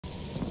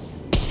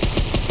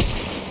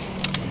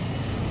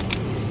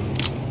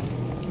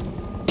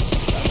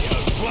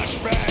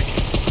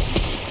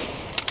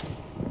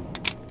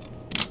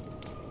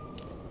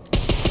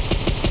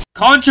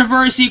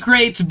Controversy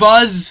creates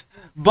buzz.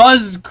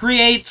 Buzz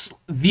creates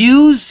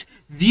views.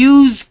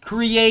 Views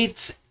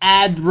creates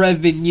ad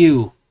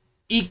revenue.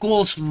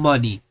 Equals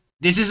money.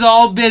 This is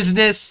all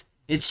business.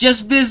 It's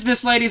just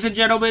business, ladies and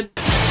gentlemen.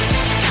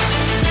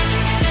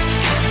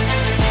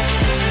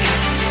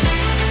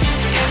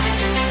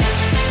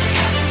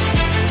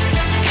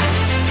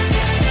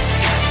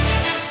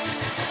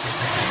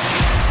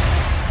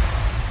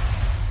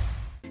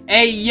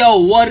 Hey yo,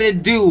 what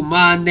it do?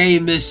 My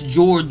name is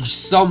George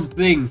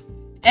something.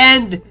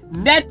 And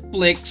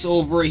Netflix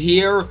over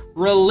here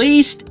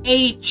released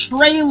a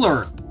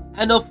trailer.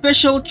 An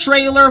official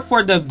trailer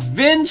for the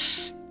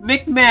Vince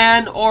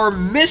McMahon or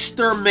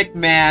Mr.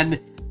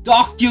 McMahon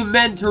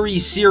documentary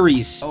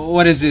series.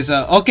 What is this?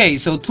 Okay,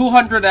 so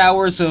 200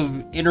 hours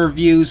of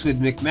interviews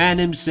with McMahon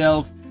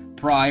himself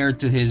prior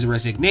to his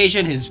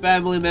resignation, his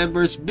family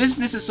members,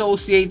 business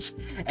associates,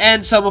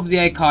 and some of the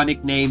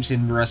iconic names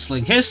in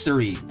wrestling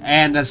history,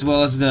 and as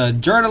well as the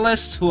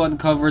journalists who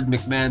uncovered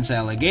McMahon's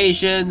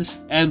allegations,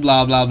 and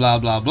blah blah blah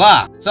blah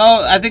blah. So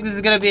I think this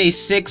is gonna be a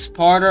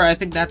 6-parter. I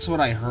think that's what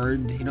I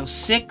heard. You know,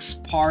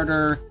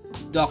 6-parter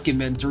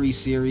documentary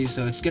series.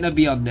 So it's gonna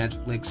be on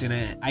Netflix,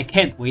 and I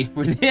can't wait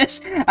for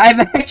this.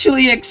 I'm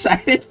actually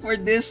excited for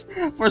this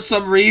for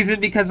some reason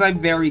because I'm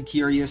very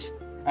curious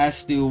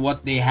as to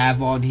what they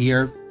have on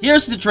here.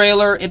 Here's the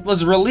trailer. It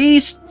was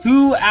released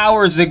 2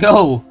 hours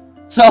ago.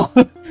 So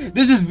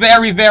this is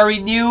very, very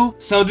new.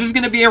 So this is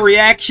gonna be a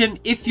reaction.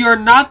 If you're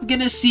not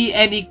gonna see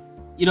any,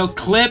 you know,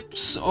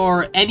 clips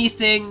or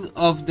anything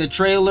of the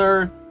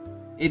trailer,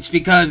 it's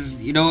because,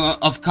 you know,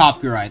 of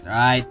copyright,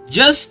 alright?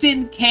 Just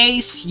in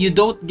case you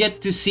don't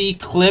get to see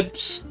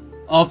clips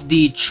of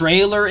the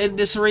trailer in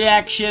this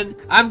reaction,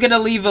 I'm gonna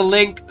leave a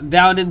link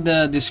down in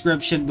the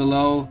description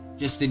below.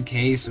 Just in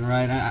case,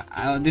 alright?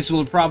 This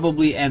will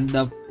probably end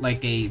up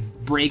like a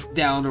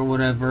breakdown or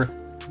whatever.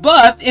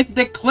 But if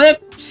the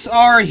clips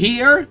are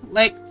here,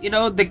 like, you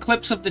know, the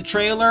clips of the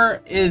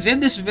trailer is in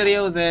this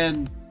video,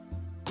 then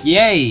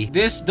yay.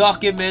 This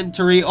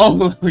documentary,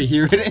 oh,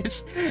 here it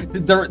is.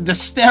 The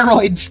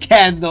steroid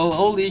scandal,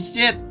 holy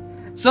shit.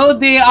 So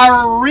they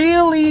are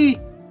really,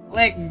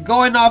 like,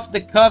 going off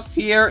the cuff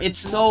here.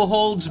 It's no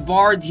holds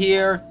barred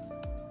here.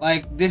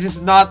 Like, this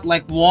is not,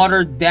 like,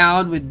 watered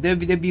down with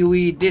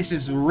WWE. This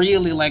is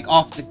really, like,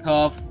 off the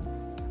cuff.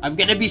 I'm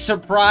gonna be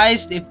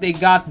surprised if they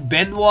got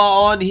Benoit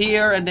on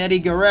here and Eddie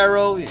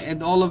Guerrero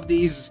and all of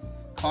these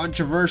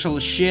controversial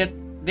shit.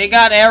 They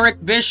got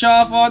Eric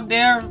Bischoff on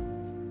there.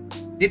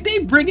 Did they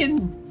bring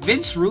in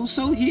Vince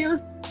Russo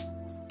here?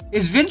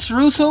 Is Vince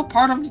Russo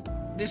part of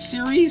this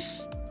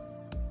series?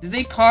 Did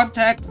they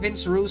contact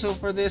Vince Russo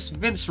for this?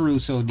 Vince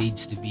Russo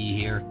needs to be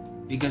here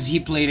because he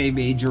played a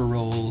major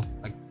role,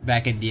 like,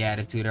 back in the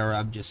Attitude Era.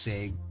 I'm just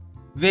saying.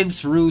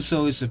 Vince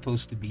Russo is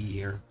supposed to be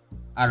here.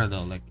 I don't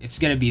know, like, it's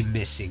gonna be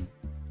missing.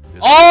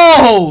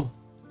 Oh!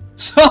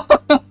 So,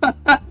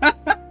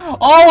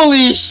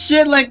 holy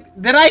shit, like,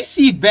 did I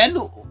see Ben?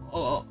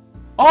 Oh,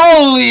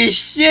 holy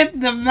shit,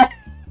 the man.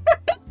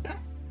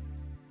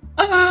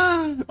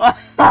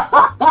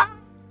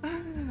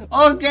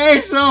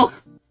 Okay, so,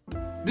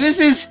 this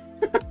is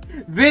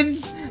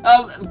Vince,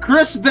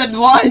 Chris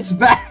Benoit is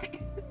back.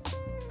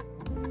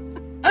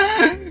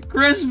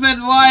 Chris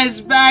Benoit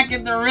is back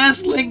in the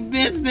wrestling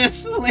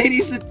business,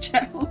 ladies and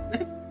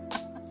gentlemen.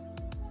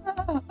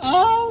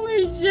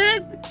 Holy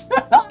shit.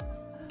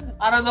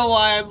 I don't know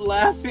why I'm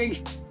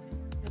laughing.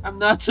 I'm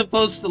not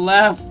supposed to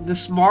laugh. The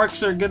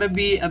Smarks are gonna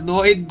be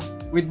annoyed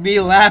with me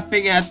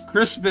laughing at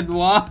Chris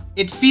Benoit.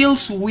 It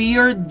feels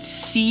weird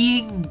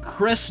seeing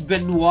Chris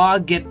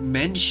Benoit get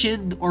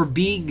mentioned or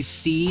being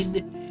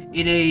seen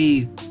in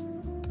a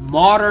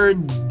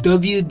modern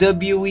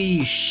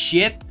WWE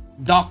shit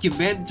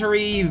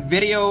documentary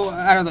video.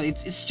 I don't know,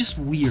 it's just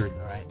weird,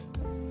 alright?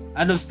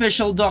 An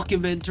official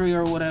documentary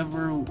or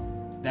whatever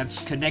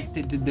that's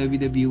connected to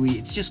WWE,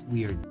 it's just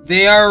weird.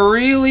 They are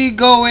really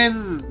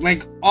going,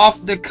 like,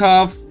 off the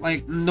cuff,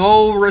 like,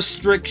 no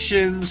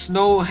restrictions,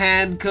 no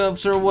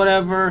handcuffs or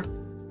whatever,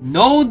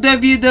 no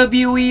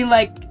WWE,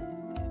 like,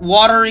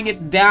 watering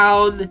it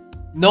down,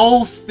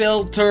 no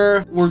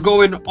filter. We're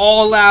going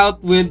all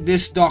out with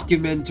this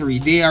documentary.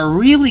 They are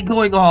really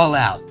going all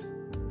out.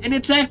 And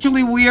it's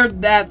actually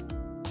weird that,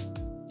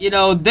 you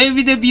know,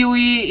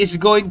 WWE is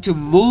going to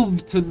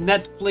move to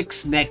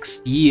Netflix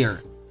next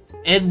year.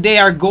 And they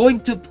are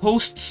going to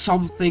post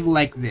something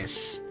like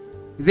this.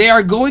 They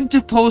are going to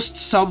post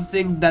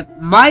something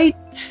that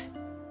might,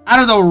 I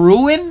don't know,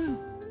 ruin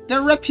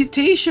their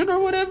reputation or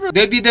whatever.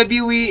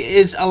 WWE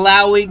is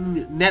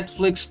allowing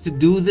Netflix to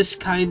do this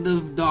kind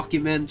of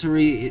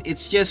documentary.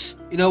 It's just,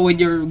 you know, when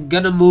you're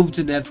gonna move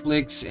to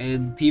Netflix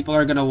and people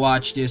are gonna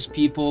watch this,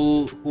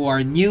 people who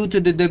are new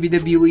to the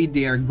WWE,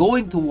 they are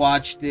going to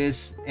watch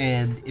this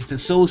and it's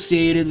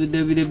associated with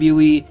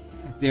WWE.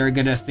 They're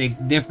gonna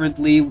think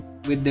differently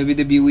with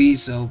WWE,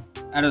 so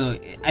I don't know.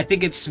 I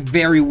think it's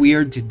very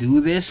weird to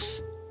do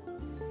this.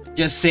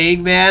 Just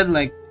saying, man,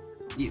 like,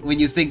 when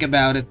you think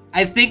about it,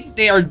 I think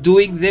they are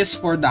doing this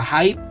for the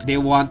hype. They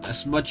want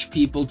as much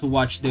people to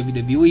watch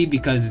WWE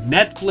because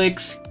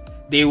Netflix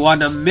They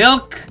want to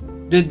milk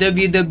the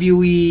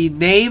WWE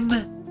name,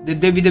 the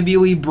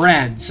WWE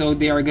brand. So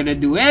they are gonna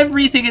do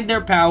everything in their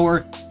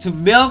power to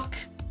milk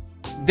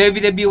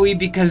WWE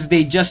because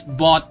they just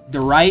bought the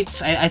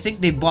rights. I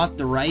think they bought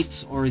the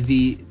rights, or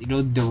the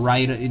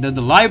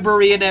the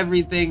library and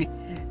everything.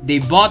 They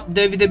bought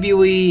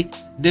WWE.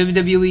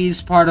 WWE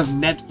is part of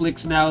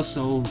Netflix now,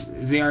 so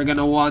they are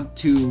gonna want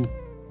to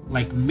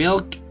like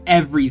milk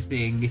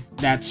everything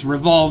that's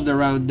revolved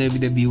around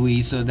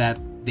WWE so that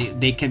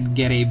they can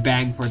get a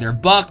bang for their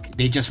buck.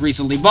 They just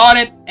recently bought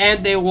it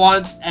and they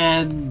want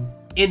an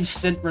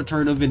instant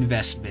return of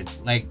investment.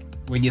 Like,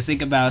 when you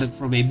think about it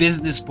from a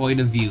business point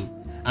of view,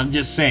 I'm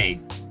just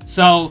saying.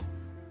 So,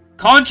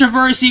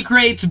 controversy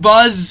creates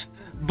buzz.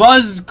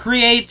 Buzz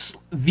creates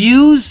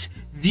views.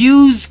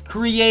 Views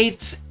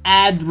creates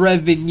ad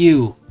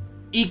revenue.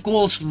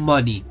 Equals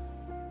money.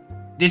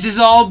 This is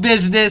all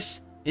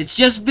business. It's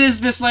just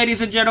business,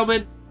 ladies and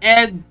gentlemen.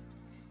 And,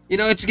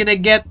 it's gonna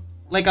get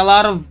like a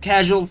lot of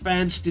casual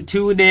fans to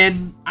tune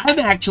in. I'm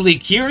actually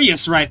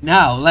curious right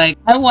now. Like,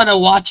 I want to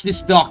watch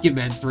this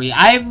documentary.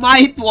 I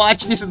might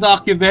watch this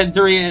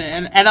documentary,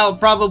 and I'll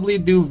probably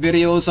do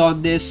videos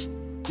on this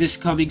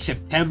coming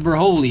September.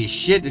 Holy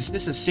shit, is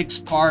this a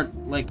 6-part?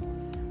 Like,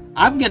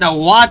 I'm gonna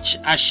watch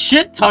a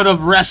shit ton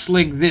of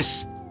wrestling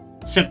this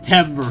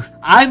September.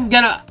 I'm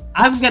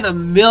gonna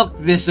milk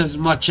this as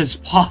much as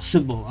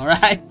possible,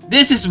 alright?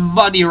 This is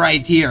money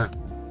right here.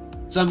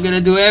 So I'm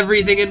gonna do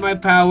everything in my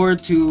power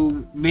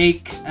to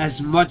make as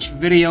much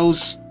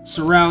videos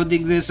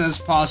surrounding this as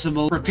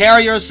possible. Prepare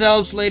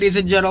yourselves, ladies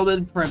and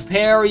gentlemen.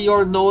 Prepare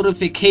your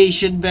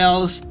notification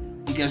bells,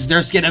 because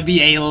there's gonna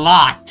be a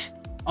lot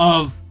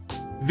of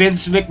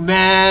Vince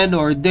McMahon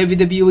or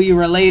WWE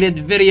related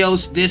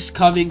videos this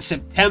coming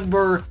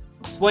September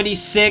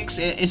 26.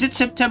 Is it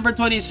September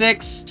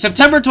 26?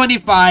 September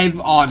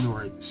 25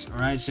 onwards.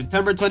 Alright,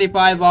 September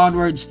 25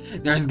 onwards,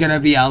 there's gonna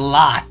be a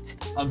lot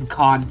of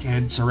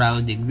content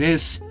surrounding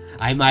this.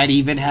 I might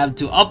even have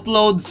to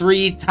upload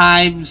 3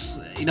 times,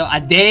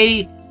 a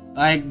day.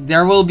 Like,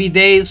 there will be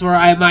days where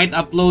I might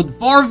upload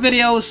 4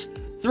 videos,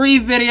 3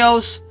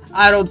 videos.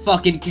 I don't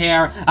fucking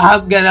care.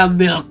 I'm gonna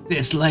milk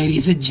this,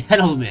 ladies and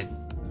gentlemen.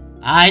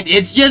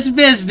 It's just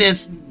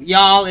business,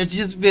 y'all. It's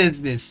just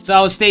business.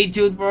 So stay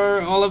tuned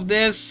for all of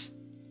this.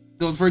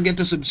 Don't forget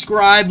to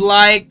subscribe,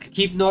 like,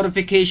 keep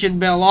notification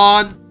bell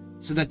on,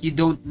 so that you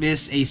don't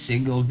miss a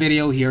single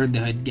video here in the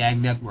Hood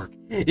Gang Network.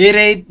 It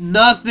ain't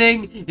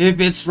nothing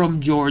if it's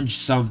from George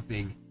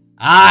something.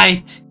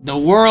 Alright, the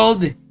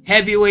World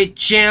Heavyweight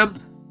Champ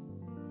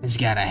has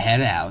gotta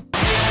head out.